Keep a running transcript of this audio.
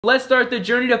Let's start the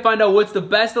journey to find out what's the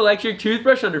best electric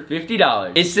toothbrush under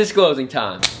 $50. It's disclosing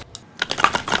time.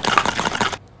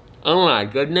 Oh my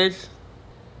goodness.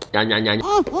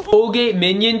 Colgate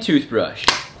Minion Toothbrush.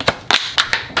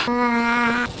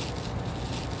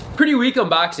 Pretty weak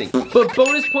unboxing, but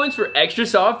bonus points for extra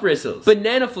soft bristles.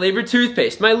 Banana flavored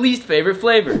toothpaste, my least favorite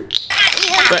flavor.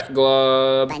 Wet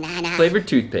glob. Flavored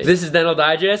toothpaste. This is Dental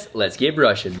Digest, let's get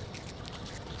brushing.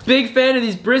 Big fan of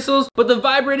these bristles, but the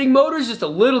vibrating motor is just a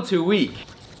little too weak.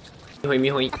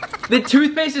 The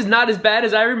toothpaste is not as bad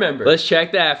as I remember. Let's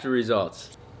check the after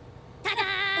results.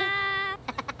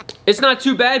 It's not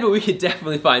too bad, but we could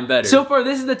definitely find better. So far,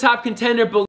 this is the top contender, but